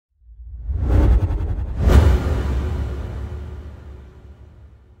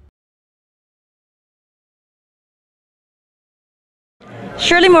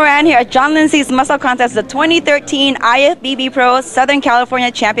Shirley Moran here at John Lindsay's Muscle Contest, the 2013 IFBB Pro Southern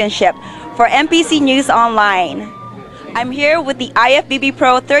California Championship for MPC News Online. I'm here with the IFBB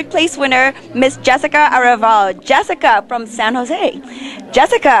Pro third place winner, Miss Jessica Arevalo. Jessica from San Jose.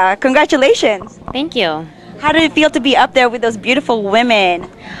 Jessica, congratulations. Thank you. How did it feel to be up there with those beautiful women?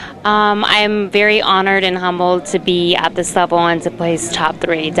 I'm very honored and humbled to be at this level and to place top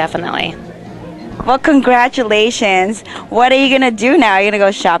 3, definitely. Well, congratulations. What are you going to do now? Are you going to go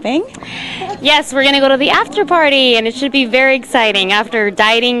shopping? Yes, we're going to go to the after party, and it should be very exciting. After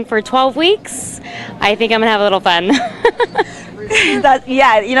dieting for 12 weeks, I think I'm going to have a little fun.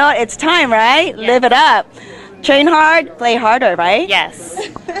 Yeah, you know, it's time, right? Yeah. Live it up. Train hard, play harder, right? Yes.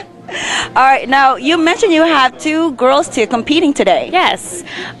 All right, now you mentioned you have 2 girls competing today. Yes.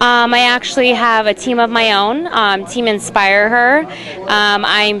 I actually have a team of my own, Team Inspire Her.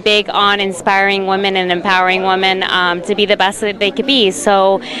 I'm big on inspiring women and empowering women to be the best that they could be.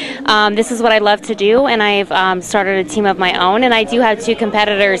 So this is what I love to do, and I've started a team of my own, and I do have 2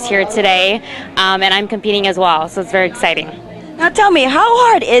 competitors here today, and I'm competing as well, so it's very exciting. Now tell me, how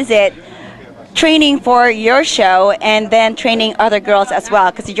hard is it training for your show and then training other girls as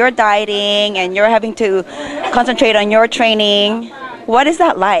well, because you're dieting and you're having to concentrate on your training? What is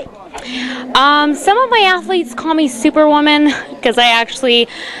that like? Some of my athletes call me Superwoman because I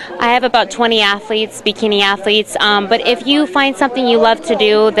have about 20 athletes, bikini athletes, but if you find something you love to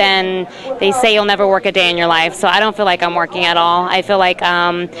do, then they say you'll never work a day in your life. So I don't feel like I'm working at all. I feel like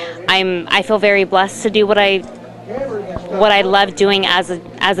I feel very blessed to do what I love doing as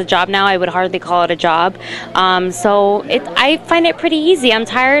a job now. I would hardly call it a job. So I find it pretty easy. I'm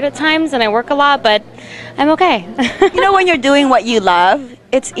tired at times and I work a lot, but I'm okay. You know, when you're doing what you love,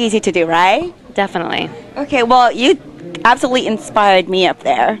 it's easy to do, right? Definitely. Okay, well, you absolutely inspired me up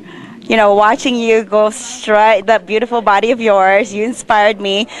there. You know, watching you go straight, that beautiful body of yours, you inspired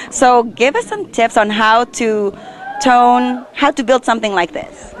me. So give us some tips on how to build something like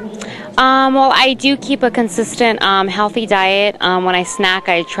this. Well, I do keep a consistent, healthy diet. When I snack,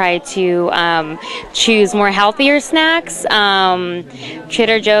 I try to choose more healthier snacks.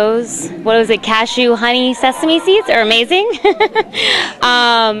 Trader Joe's, what was it, cashew, honey, sesame seeds are amazing.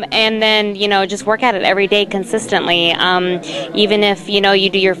 And then, you know, just work at it every day consistently. Even if, you know,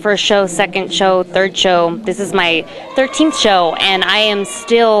 you do your first show, second show, third show. This is my 13th show, and I am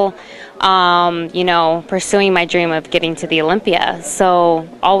still you know, pursuing my dream of getting to the Olympia. So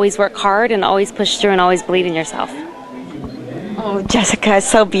always work hard and always push through and always believe in yourself. Oh, Jessica is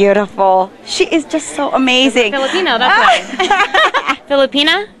so beautiful. She is just so amazing. Filipino, that's why.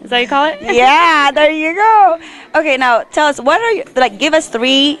 Filipina? Is that what you call it? Yeah, there you go. Okay, now tell us, what are give us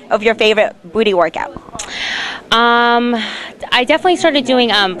 3 of your favorite booty workout. I definitely started doing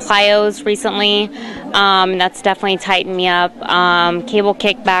plyos recently. That's definitely tightened me up. Cable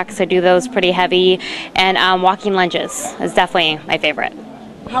kickbacks, I do those pretty heavy, and walking lunges is definitely my favorite.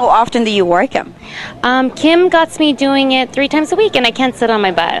 How often do you work them? Kim got me doing it 3 times a week, and I can't sit on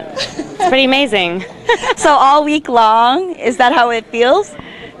my butt. It's pretty amazing. So all week long, is that how it feels?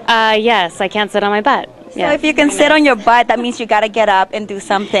 Yes, I can't sit on my butt. So if you can sit on your butt, that means you got to get up and do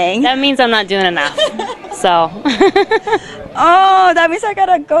something. That means I'm not doing enough. So. Oh, that means I got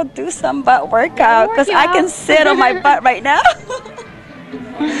to go do some butt workout because I can sit on my butt right now.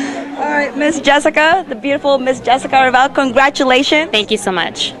 All right, Miss Jessica, the beautiful Miss Jessica Arevalo, congratulations. Thank you so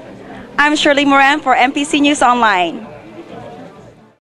much. I'm Shirley Moran for MPC News Online.